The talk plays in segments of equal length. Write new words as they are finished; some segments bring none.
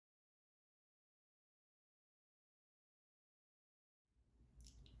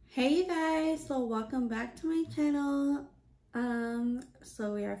Hey you guys, so welcome back to my channel.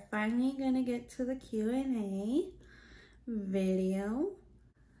 So we are finally gonna get to the Q&A video.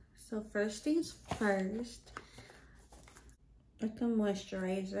 So first things first, like a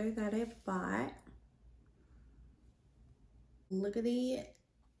moisturizer that I bought. Look at it.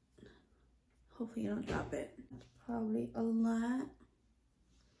 Hopefully you don't drop it. It's probably a lot,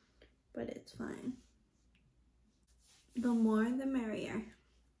 but it's fine. The more the merrier.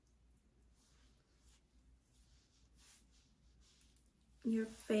 Your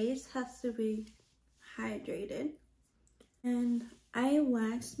face has to be hydrated. And I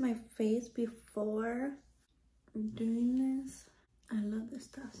waxed my face before doing this. I love this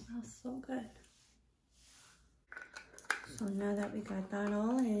stuff, it smells so good. So now that we got that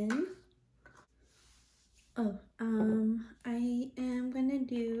all in, I'm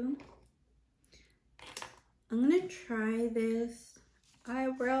gonna try this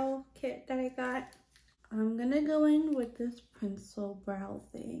eyebrow kit that I got. I'm gonna go in with this pencil brow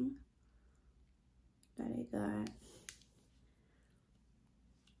thing that I got.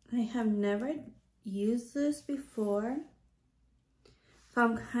 I have never used this before, so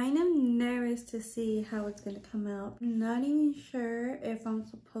I'm kind of nervous to see how it's gonna come out. I'm not even sure if I'm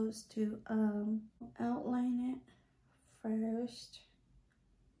supposed to outline it first.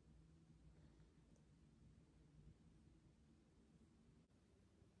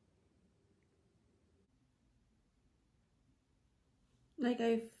 Like,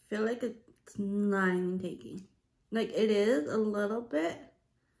 I feel like it's not even taking. Like, it is a little bit.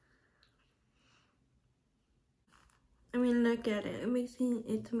 I mean, look at it.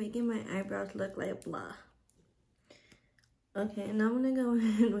 It's making my eyebrows look like blah. Okay, and I'm gonna go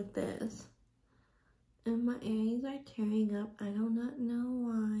in with this. And my earrings are tearing up. I do not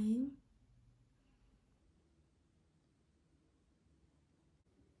know why.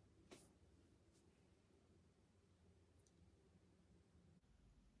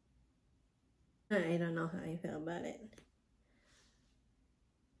 I don't know how I feel about it.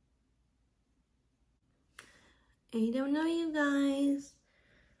 I don't know, you guys.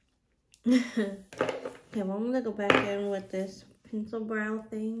 Okay, well, I'm gonna go back in with this pencil brow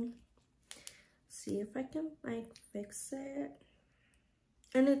thing. See if I can, like, fix it.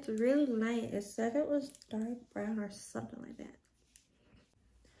 And it's really light. It said it was dark brown or something like that.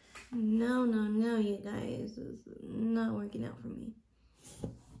 No, you guys. This is not working out for me.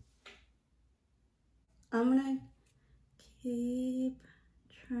 I'm gonna keep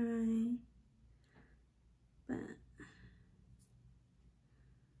trying, but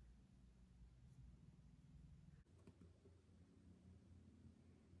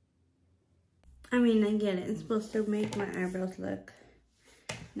I mean, I get it. It's supposed to make my eyebrows look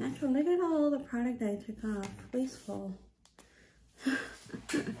natural. Look at all the product that I took off. Wasteful. I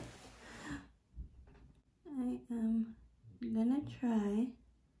am gonna try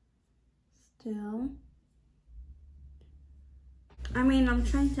still. I mean, I'm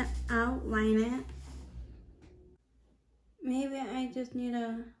trying to outline it. Maybe I just need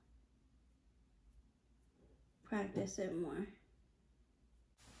to practice it more.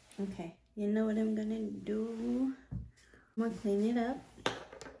 Okay, you know what I'm gonna do? I'm gonna clean it up.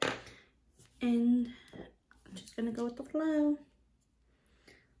 And I'm just gonna go with the flow.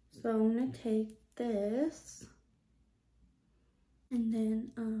 So I'm gonna take this. And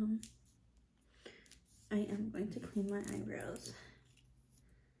then I am going to clean my eyebrows.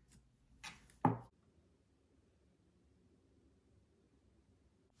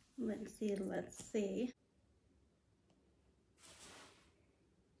 Let's see.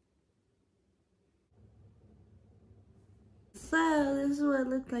 So this is what it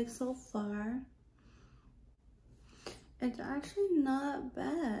looks like so far. It's actually not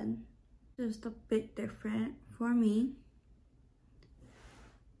bad. Just a bit different for me.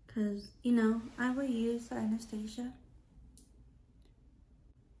 Because, you know, I will use the Anastasia.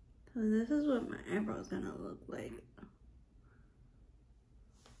 So this is what my eyebrow is gonna look like.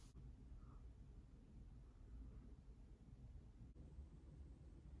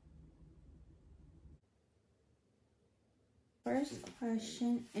 First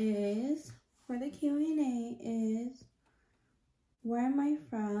question is, for the Q&A is, where am I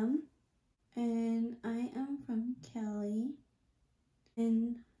from? And I am from Cali.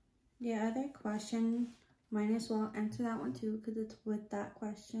 And the other question, might as well answer that one too, because it's with that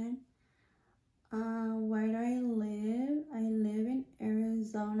question. Where do I live? I live in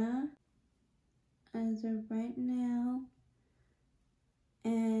Arizona as of right now.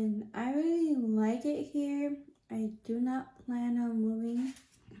 And I really like it here. I do not plan on moving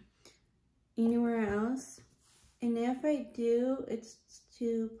anywhere else. And if I do, it's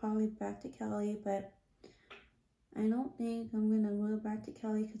to probably back to Cali, but I don't think I'm gonna move back to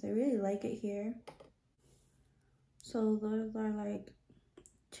Cali because I really like it here. So those are like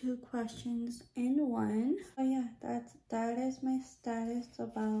 2 questions in one. Oh yeah, that is my status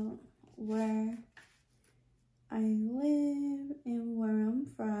about where I live and where I'm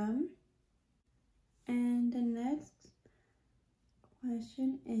from. And the next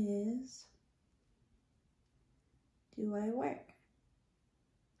question is, do I work?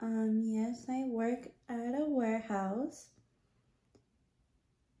 Yes, I work at a warehouse.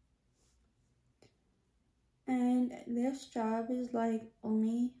 And this job is like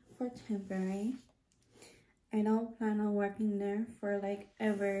only for temporary. I don't plan on working there for like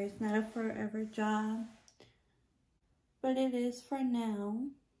ever. It's not a forever job. But it is for now.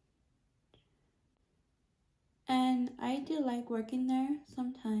 And I do like working there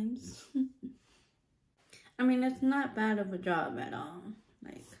sometimes. I mean, it's not bad of a job at all.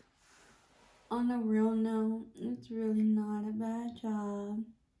 Like, on a real note, it's really not a bad job.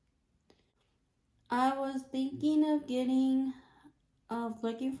 I was thinking of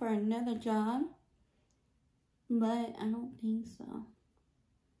looking for another job, but I don't think so.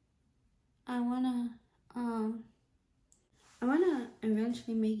 I wanna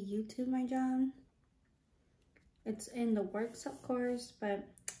eventually make YouTube my job. It's in the works, of course, but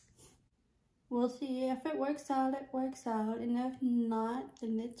we'll see. If it works out, it works out, and if not,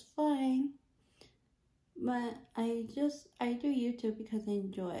 then it's fine. But I do YouTube because I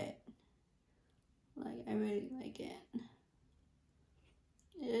enjoy it. Like, I really like it.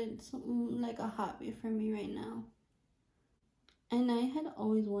 It's like a hobby for me right now. And I had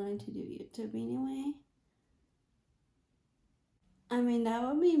always wanted to do YouTube anyway. I mean, that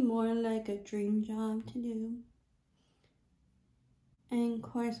would be more like a dream job to do. And of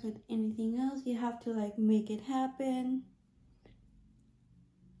course, with anything else, you have to like make it happen.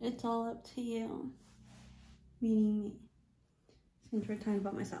 It's all up to you. Meaning me. Since we're talking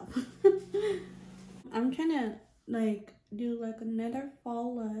about myself. I'm trying to like do like another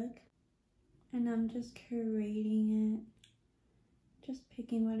fall look. And I'm just curating it. Just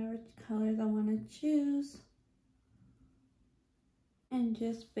picking whatever colors I want to choose. And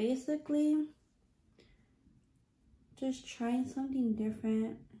just basically just trying something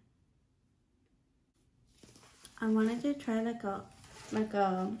different. I wanted to try like a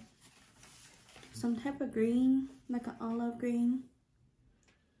some type of green, like an olive green.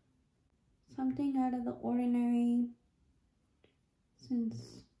 Something out of the ordinary,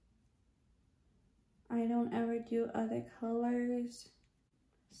 since I don't ever do other colors.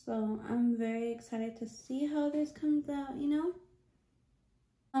 So I'm very excited to see how this comes out, you know?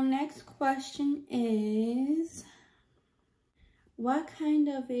 Next question is, what kind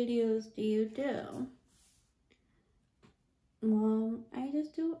of videos do you do? Well, I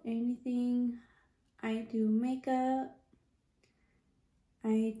just do anything. I do makeup.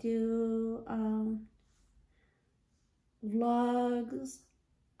 I do vlogs.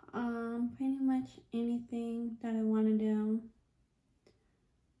 Pretty much anything that I want to do.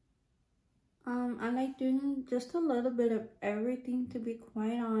 I like doing just a little bit of everything, to be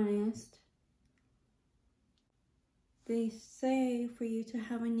quite honest. They say for you to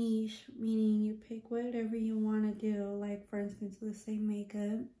have a niche, meaning you pick whatever you want to do. Like, for instance, let's say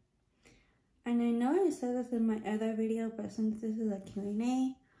makeup. And I know I said this in my other video, but since this is a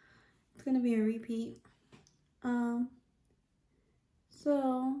Q&A, it's going to be a repeat.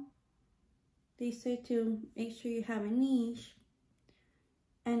 So they say to make sure you have a niche.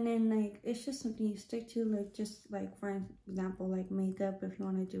 And then, like, it's just something you stick to, like, just, like, for example, like, makeup. If you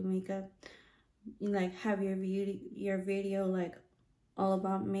want to do makeup, you, like, have your video, like, all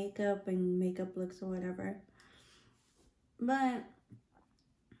about makeup and makeup looks or whatever. But,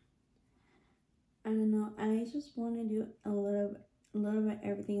 I don't know, I just want to do a little bit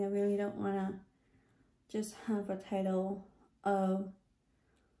everything. I really don't want to just have a title of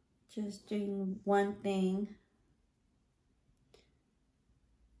just doing one thing.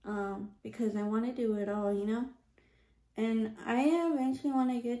 Because I want to do it all, you know? And I eventually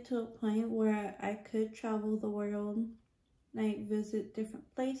want to get to a point where I could travel the world, like visit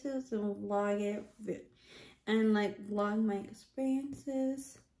different places and vlog it, and like vlog my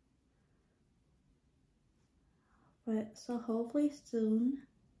experiences. But so hopefully soon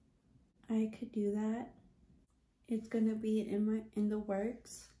I could do that. It's gonna be in the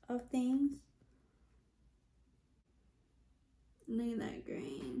works of things. Look at that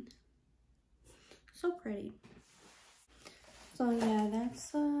green. So pretty. So yeah,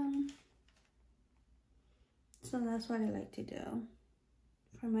 that's what I like to do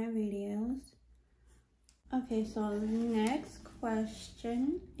for my videos. Okay, so the next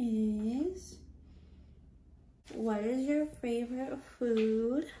question is, what is your favorite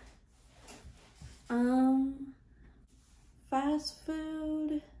food? Fast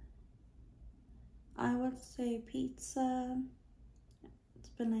food, I would say pizza. It's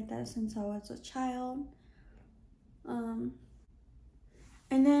been like that since I was a child. And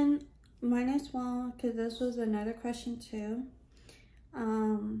then mine as well, because this was another question too.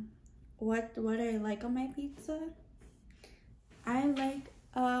 What I like on my pizza? I like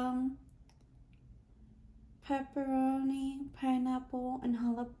pepperoni, pineapple, and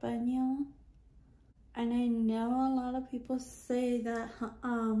jalapeno. And I know a lot of people say that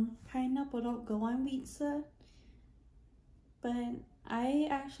pineapple don't go on pizza, but I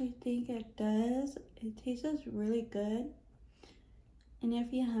actually think it does. It tastes really good. And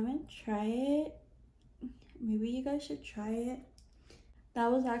if you haven't tried it, maybe you guys should try it. That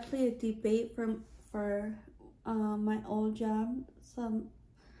was actually a debate for my old job.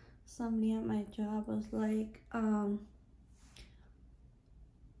 Somebody at my job was like,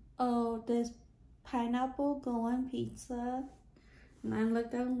 oh, does pineapple go on pizza? And I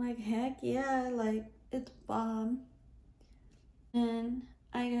looked at him like, heck yeah, like, it's bomb. And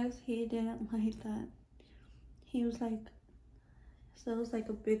I guess he didn't like that. He was like, so it was like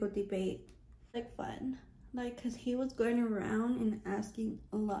a big old debate, like fun. Like, cause he was going around and asking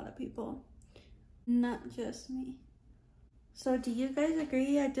a lot of people, not just me. So do you guys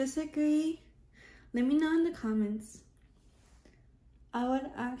agree or disagree? Let me know in the comments. I would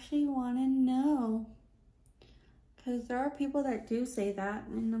actually want to know, because there are people that do say that,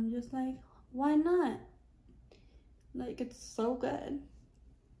 and I'm just like, why not? Like, it's so good.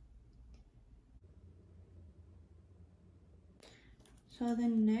 So the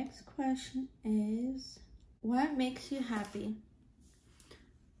next question is, what makes you happy?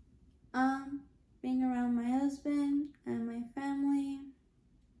 Being around my husband and my family,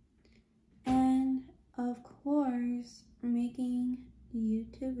 and of course, making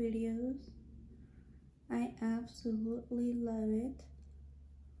YouTube videos. I absolutely love it.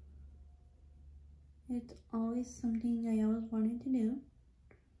 It's always something I always wanted to do.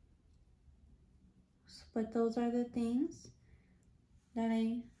 But those are the things that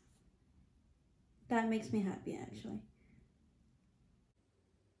makes me happy, actually.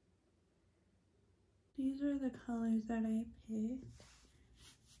 These are the colors that I picked.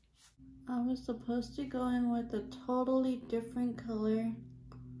 I was supposed to go in with a totally different color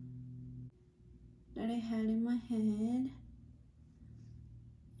that I had in my head,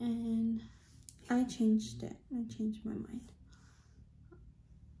 and I changed it. I changed my mind.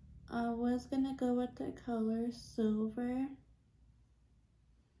 I was gonna go with the color silver,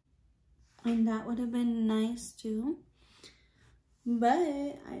 and that would have been nice too,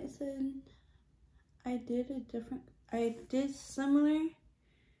 but I said I did similar.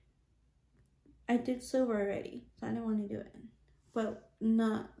 I did silver already, so I didn't want to do it, but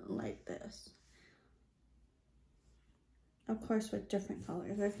not like this. Of course, with different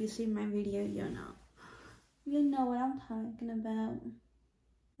colors. If you see my video, you know what I'm talking about.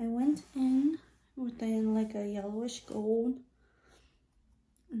 I went in with like a yellowish gold,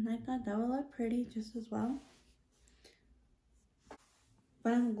 and I thought that would look pretty just as well.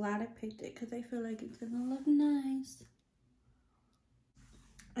 But I'm glad I picked it because I feel like it's gonna look nice.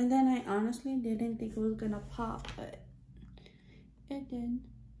 And then I honestly didn't think it was gonna pop, but it did.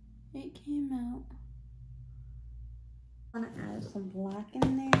 It came out. I'm gonna add some black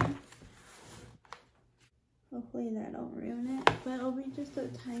in there. Hopefully that don't ruin it, but it'll be just a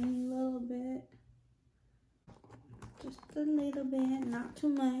tiny little bit. Just a little bit, not too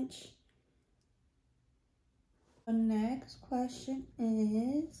much. The next question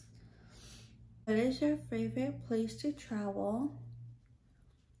is, what is your favorite place to travel?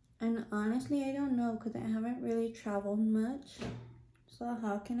 And honestly, I don't know because I haven't really traveled much. So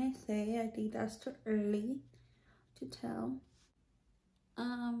how can I say? I think that's too early to tell.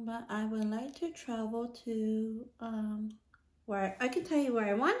 But I would like to travel to, where I can tell you where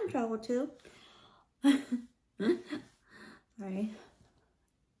I want to travel to. Sorry.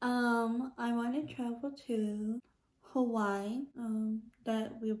 I want to travel to Hawaii.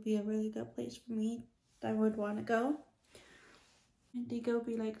 That will be a really good place for me. I would want to go. I think it would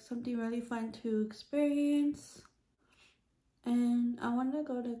be like something really fun to experience. And I want to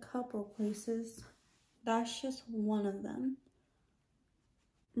go to a couple places. That's just one of them.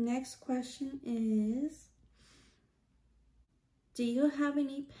 Next question is, do you have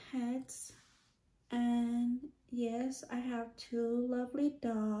any pets? And yes, I have two lovely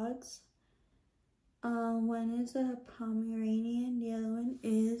dogs. One is a Pomeranian, the other one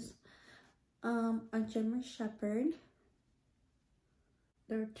is a German Shepherd.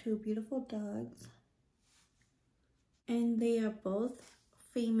 They're two beautiful dogs. And they are both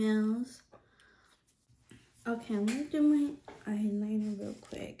females. Okay, I'm gonna do my eyeliner real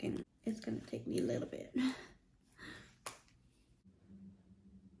quick, and it's gonna take me a little bit.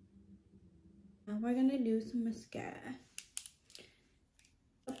 Now we're gonna do some mascara.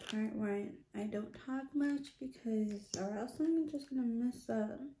 The part where I don't talk much because, or else I'm just gonna mess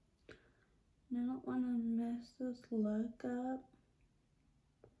up. And I don't wanna mess this look up.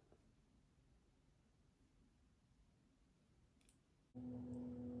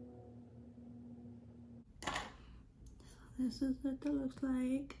 This is what that looks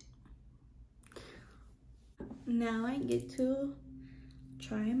like. Now I get to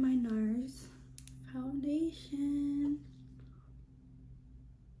try my NARS foundation.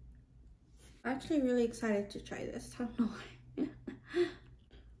 I'm actually really excited to try this. I don't know why.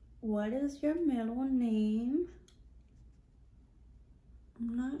 What is your middle name?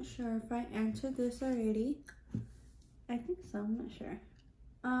 I'm not sure if I answered this already. I think so, I'm not sure.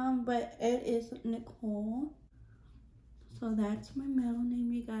 But it is Nicole. So that's my middle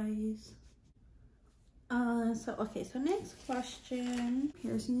name, you guys. So next question.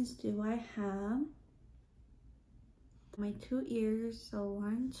 Piercings do I have? My 2 ears, so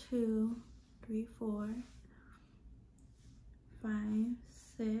 1, 2, 3, 4, 5,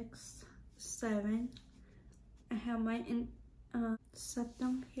 6, 7. I have my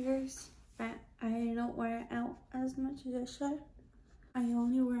septum pierced, but I don't wear it out as much as I should. I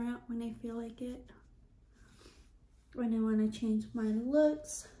only wear it when I feel like it. When I want to change my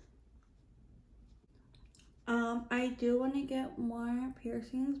looks. I do want to get more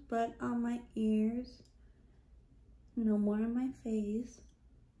piercings, but on my ears, no more on my face.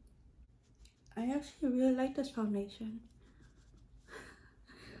 I actually really like this foundation.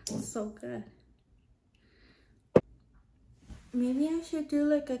 It's so good. Maybe I should do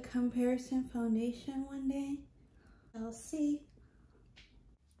like a comparison foundation one day. I'll see.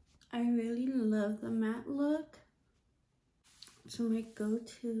 I really love the matte look. It's my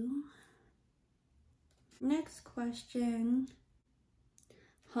go-to. Next question.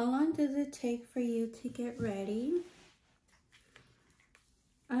 How long does it take for you to get ready?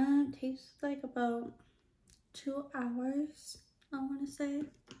 It takes like about 2 hours, I want to say.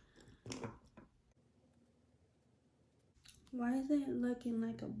 Why is it looking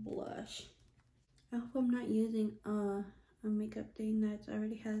like a blush? I hope I'm not using a makeup thing that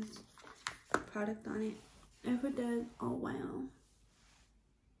already has product on it. If it does, oh wow.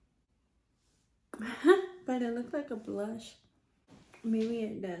 But it looks like a blush. Maybe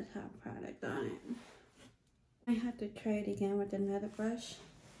it does have product on it. I have to try it again with another brush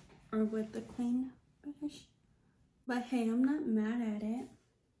or with the clean brush. But hey, I'm not mad at it.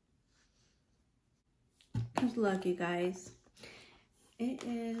 Cause look, you guys, it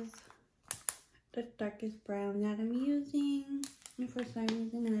is the darkest brown that I'm using. And for some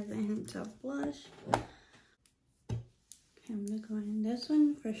reason it has a hint of blush. Okay, I'm gonna go in. This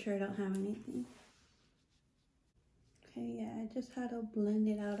one for sure don't have anything. Okay, yeah, I just had to blend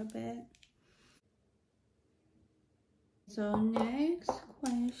it out a bit. So next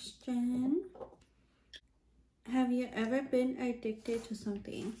question. Have you ever been addicted to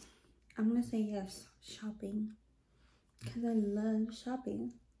something? I'm gonna say yes, shopping. Because I love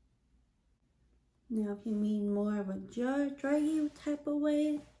shopping. Now, if you mean more of a druggy type of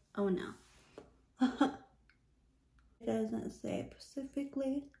way, oh no. It doesn't say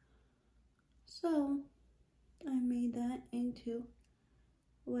specifically. So, I made that into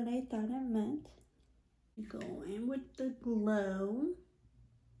what I thought it meant. Go in with the glow.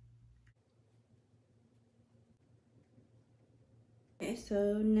 Okay,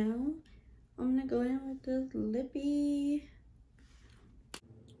 so now I'm gonna go in with this lippy.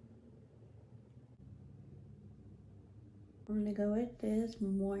 I'm gonna go with this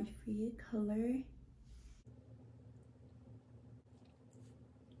Morphe color.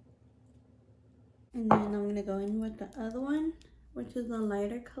 And then I'm gonna go in with the other one, which is a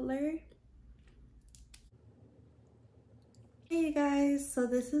lighter color. Hey you guys, so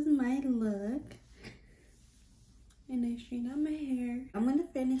this is my look. And I straightened out my hair. I'm gonna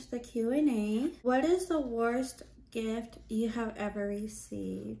finish the Q&A. What is the worst gift you have ever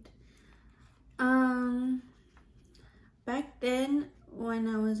received? Back then when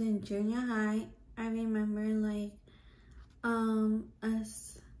I was in junior high, I remember like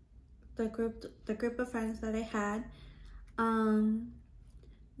the group of friends that I had,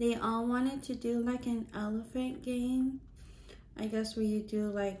 they all wanted to do like an elephant game. I guess where you do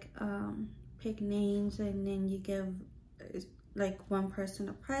like pick names and then you give like one person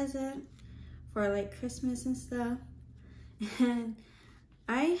a present for like Christmas and stuff. And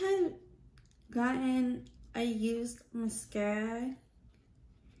I had gotten a used mascara,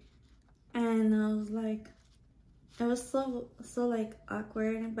 and I was like, it was so like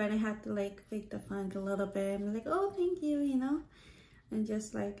awkward, but I had to like fake the funk a little bit and be like, oh, thank you, you know, and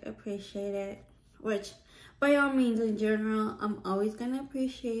just like appreciate it. Which by all means, in general, I'm always gonna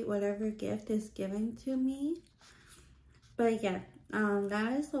appreciate whatever gift is given to me. But yeah,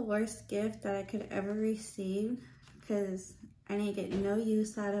 that is the worst gift that I could ever receive, because I didn't get no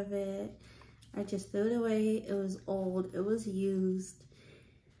use out of it. I just threw it away. It was old, it was used.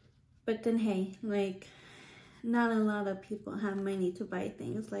 But then hey, like, not a lot of people have money to buy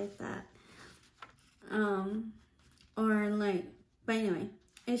things like that. Or like, but anyway,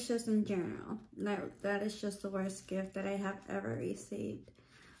 it's just in general. That is just the worst gift that I have ever received.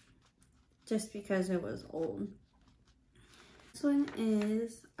 Just because it was old. This one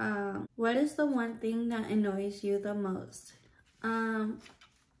is, what is the one thing that annoys you the most?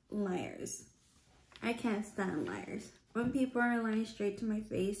 Liars. I can't stand liars. When people are lying straight to my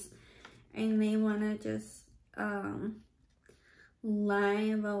face and they want to just lie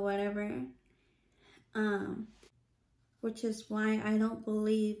about whatever, which is why I don't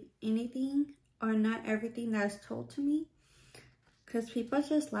believe anything or not everything that's told to me, because people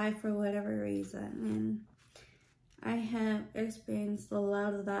just lie for whatever reason, and I have experienced a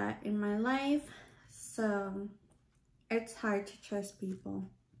lot of that in my life, so it's hard to trust people.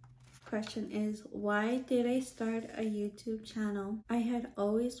 Question is, why did I start a YouTube channel? I had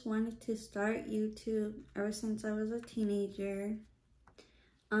always wanted to start YouTube ever since I was a teenager.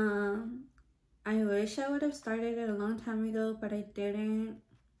 I wish I would have started it a long time ago, but I didn't.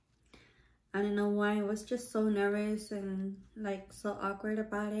 I don't know why. I was just so nervous and like so awkward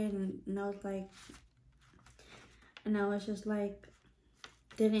about it, and I was just like,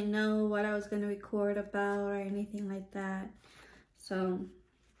 didn't know what I was gonna record about or anything like that. So,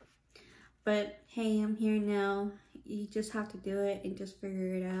 but hey, I'm here now. You just have to do it and just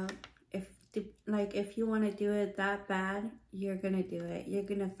figure it out. If you want to do it that bad, you're gonna do it. You're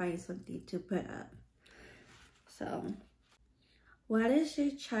gonna find something to put up. So, what is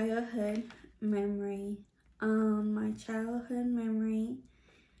your childhood memory? My childhood memory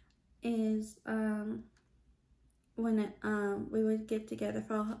is when we would get together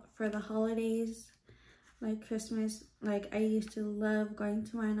for the holidays, like Christmas. Like, I used to love going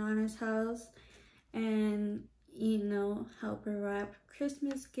to my Nana's house and, you know, help her wrap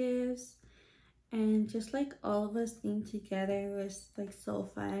Christmas gifts, and just like all of us being together was like so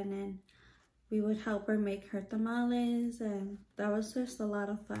fun, and we would help her make her tamales, and that was just a lot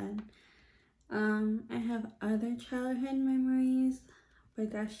of fun. I have other childhood memories,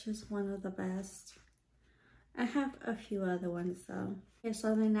 but that's just one of the best. I have a few other ones though. Okay,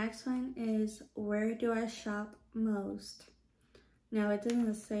 so the next one is, where do I shop most? Now, it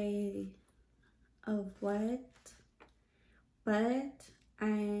doesn't say of what, but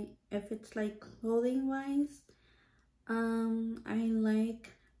if it's like clothing wise, I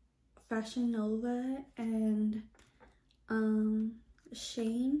like Fashion Nova and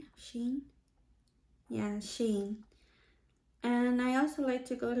Shein. Yeah, Shein. And I also like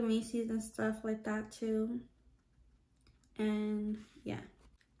to go to Macy's and stuff like that too. And yeah.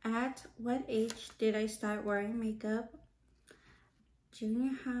 At what age did I start wearing makeup?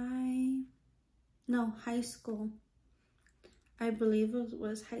 Junior high? No, high school. I believe it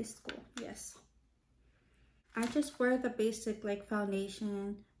was high school, yes. I just wear the basic like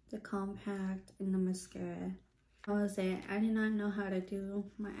foundation, the compact, and the mascara. That was it. I did not know how to do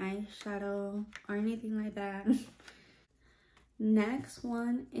my eyeshadow or anything like that. Next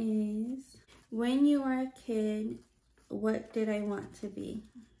one is, when you were a kid, what did I want to be?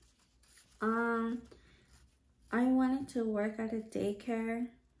 I wanted to work at a daycare.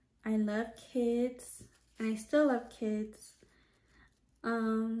 I love kids, and I still love kids.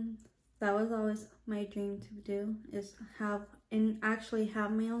 That was always my dream to do, is actually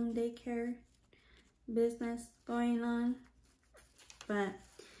have my own daycare business going on. But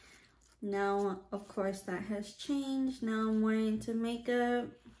now, of course, that has changed. Now I'm more into makeup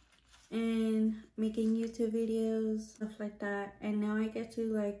and making YouTube videos, stuff like that. And now I get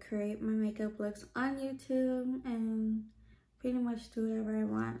to like create my makeup looks on YouTube and pretty much do whatever I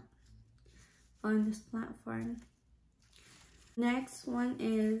want on this platform. Next one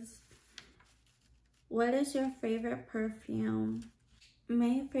is, what is your favorite perfume?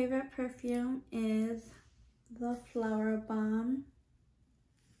 My favorite perfume is the Flower Bomb.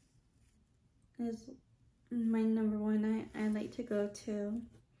 Is my number one I like to go to.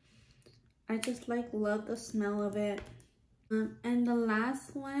 I just love the smell of it. And the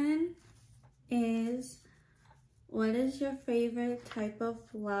last one is, what is your favorite type of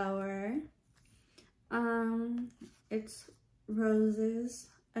flower? It's roses.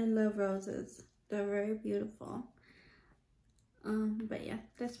 I love roses. They're very beautiful. But yeah,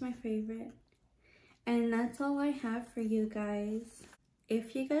 that's my favorite. And that's all I have for you guys.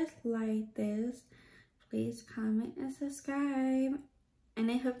 If you guys like this, please comment and subscribe.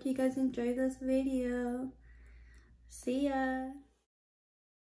 And I hope you guys enjoyed this video. See ya!